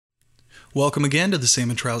Welcome again to the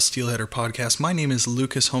Salmon Trout Steelheader podcast. My name is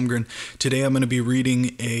Lucas Holmgren. Today I'm going to be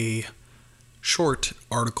reading a short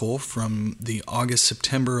article from the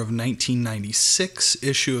August-September of 1996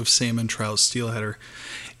 issue of Salmon Trout Steelheader.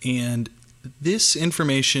 And this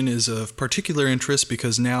information is of particular interest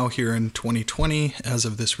because now here in 2020, as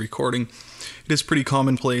of this recording, it is pretty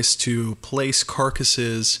commonplace to place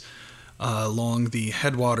carcasses along the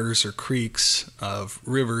headwaters or creeks of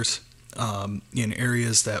rivers in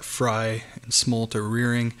areas that fry and smolt are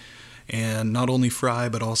rearing, and not only fry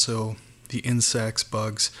but also the insects,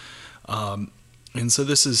 bugs, and so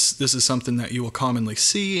this is something that you will commonly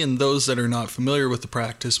see, and those that are not familiar with the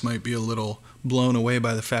practice might be a little blown away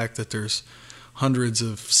by the fact that there's hundreds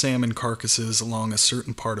of salmon carcasses along a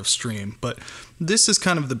certain part of stream. But this is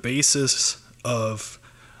kind of the basis of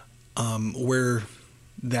where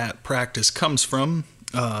that practice comes from,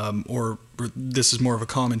 or this is more of a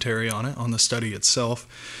commentary on it, on the study itself.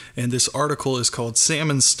 And this article is called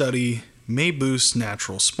Salmon Study May Boost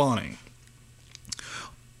Natural Spawning.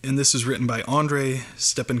 And this is written by Andrei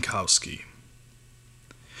Stepankowski.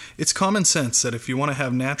 It's common sense that if you want to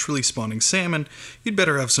have naturally spawning salmon, you'd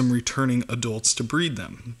better have some returning adults to breed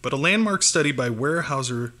them. But a landmark study by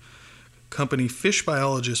Weyerhaeuser Company fish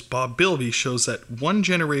biologist Bob Bilby shows that one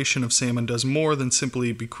generation of salmon does more than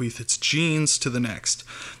simply bequeath its genes to the next.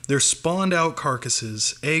 Their spawned out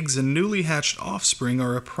carcasses, eggs, and newly hatched offspring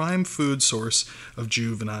are a prime food source of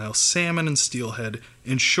juvenile salmon and steelhead.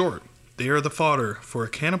 In short, they are the fodder for a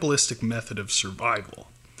cannibalistic method of survival.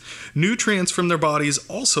 Nutrients from their bodies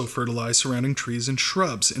also fertilize surrounding trees and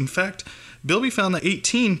shrubs. In fact, Bilby found that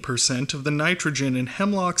 18% of the nitrogen in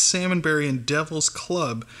hemlock, salmonberry, and devil's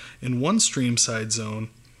club in one streamside zone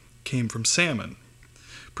came from salmon,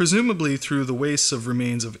 presumably through the wastes of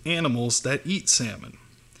remains of animals that eat salmon.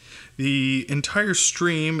 The entire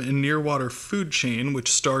stream and near-water food chain,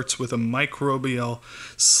 which starts with a microbial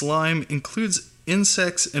slime, includes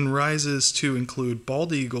insects and rises to include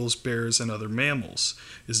bald eagles, bears, and other mammals,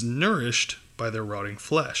 is nourished by their rotting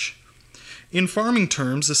flesh. In farming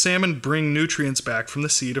terms, the salmon bring nutrients back from the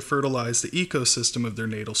sea to fertilize the ecosystem of their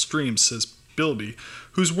natal streams, says Bilby,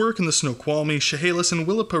 whose work in the Snoqualmie, Chehalis, and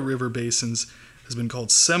Willapa River basins has been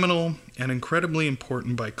called seminal and incredibly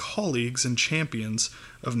important by colleagues and champions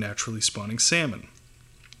of naturally spawning salmon.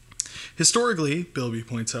 Historically, Bilby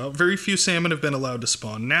points out, very few salmon have been allowed to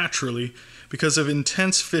spawn naturally because of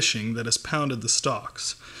intense fishing that has pounded the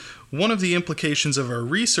stocks. One of the implications of our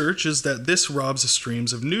research is that this robs the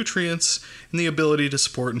streams of nutrients and the ability to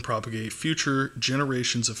support and propagate future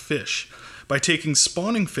generations of fish. By taking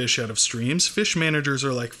spawning fish out of streams, fish managers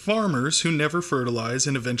are like farmers who never fertilize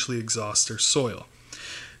and eventually exhaust their soil.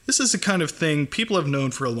 This is the kind of thing people have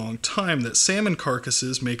known for a long time, that salmon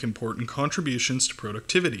carcasses make important contributions to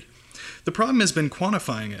productivity. The problem has been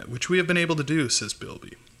quantifying it, which we have been able to do, says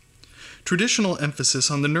Bilby. Traditional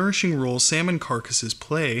emphasis on the nourishing role salmon carcasses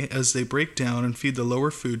play as they break down and feed the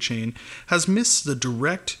lower food chain has missed the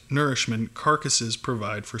direct nourishment carcasses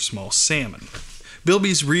provide for small salmon.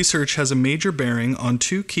 Bilby's research has a major bearing on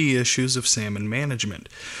two key issues of salmon management.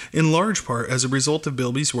 In large part, as a result of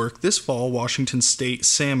Bilby's work, this fall, Washington State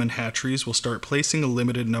salmon hatcheries will start placing a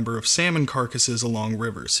limited number of salmon carcasses along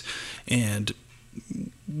rivers. And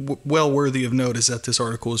well worthy of note is that this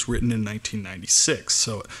article was written in 1996,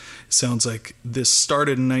 so it sounds like this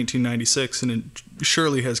started in 1996 and it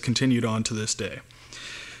surely has continued on to this day.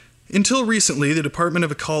 Until recently, the Department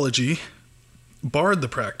of Ecology barred the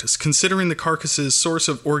practice, considering the carcass's source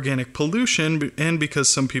of organic pollution and because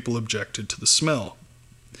some people objected to the smell.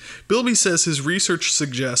 Bilby says his research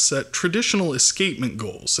suggests that traditional escapement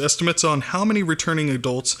goals, estimates on how many returning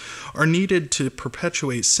adults are needed to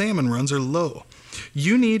perpetuate salmon runs, are low.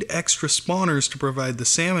 You need extra spawners to provide the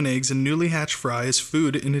salmon eggs and newly hatched fry as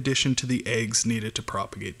food in addition to the eggs needed to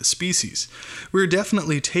propagate the species. We're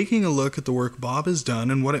definitely taking a look at the work Bob has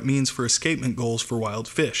done and what it means for escapement goals for wild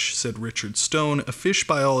fish, said Richard Stone, a fish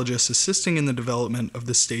biologist assisting in the development of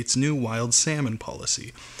the state's new wild salmon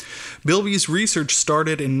policy. Bilby's research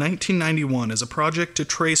started in 1991 as a project to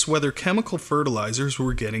trace whether chemical fertilizers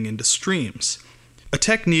were getting into streams. A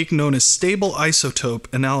technique known as stable isotope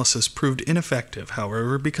analysis proved ineffective,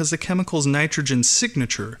 however, because the chemical's nitrogen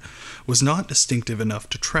signature was not distinctive enough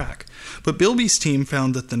to track. But Bilby's team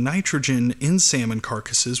found that the nitrogen in salmon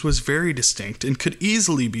carcasses was very distinct and could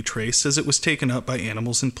easily be traced as it was taken up by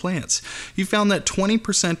animals and plants. He found that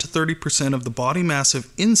 20% to 30% of the body mass of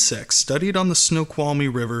insects studied on the Snoqualmie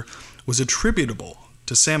River was attributable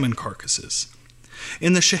to salmon carcasses.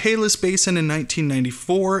 In the Chehalis Basin in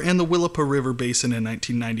 1994 and the Willapa River Basin in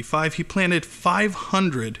 1995, he planted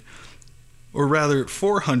 400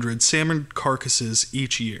 salmon carcasses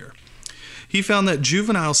each year. He found that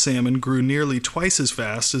juvenile salmon grew nearly twice as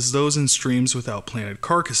fast as those in streams without planted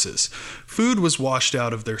carcasses. Food was washed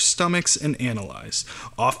out of their stomachs and analyzed.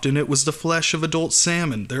 Often it was the flesh of adult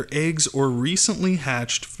salmon, their eggs, or recently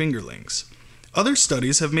hatched fingerlings. Other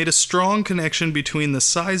studies have made a strong connection between the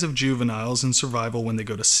size of juveniles and survival when they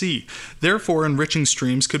go to sea. Therefore, enriching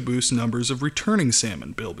streams could boost numbers of returning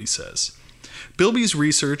salmon, Bilby says. Bilby's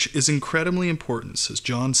research is incredibly important, says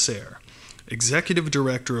John Sayre, Executive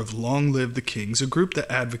Director of Long Live the Kings, a group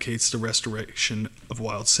that advocates the restoration of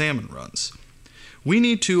wild salmon runs. We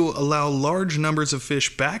need to allow large numbers of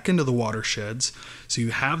fish back into the watersheds so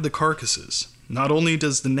you have the carcasses. Not only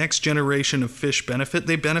does the next generation of fish benefit,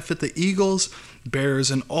 they benefit the eagles,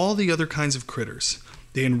 bears, and all the other kinds of critters.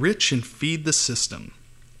 They enrich and feed the system.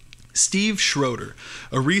 Steve Schroeder,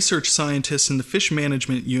 a research scientist in the Fish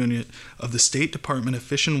Management Unit of the State Department of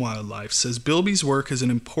Fish and Wildlife, says Bilby's work is an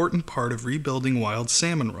important part of rebuilding wild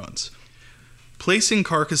salmon runs. Placing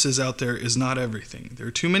carcasses out there is not everything. There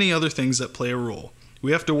are too many other things that play a role.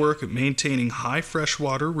 We have to work at maintaining high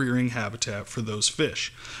freshwater rearing habitat for those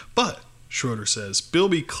fish. But Schroeder says,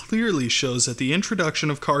 Bilby clearly shows that the introduction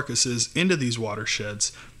of carcasses into these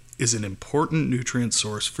watersheds is an important nutrient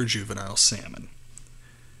source for juvenile salmon.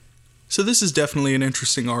 So this is definitely an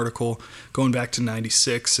interesting article going back to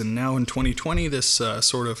 96, and now in 2020 this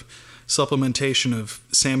sort of supplementation of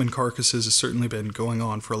salmon carcasses has certainly been going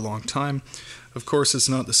on for a long time. Of course, it's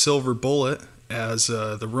not the silver bullet, as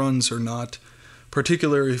the runs are not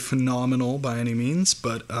particularly phenomenal by any means,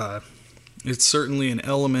 but it's certainly an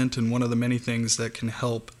element and one of the many things that can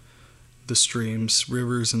help the streams,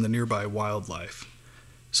 rivers, and the nearby wildlife.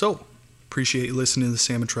 So, appreciate you listening to the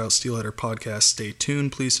Salmon Trout Steelheader podcast. Stay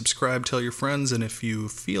tuned. Please subscribe, tell your friends, and if you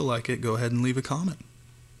feel like it, go ahead and leave a comment.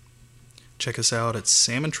 Check us out at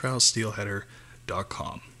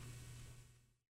salmontroutsteelheader.com.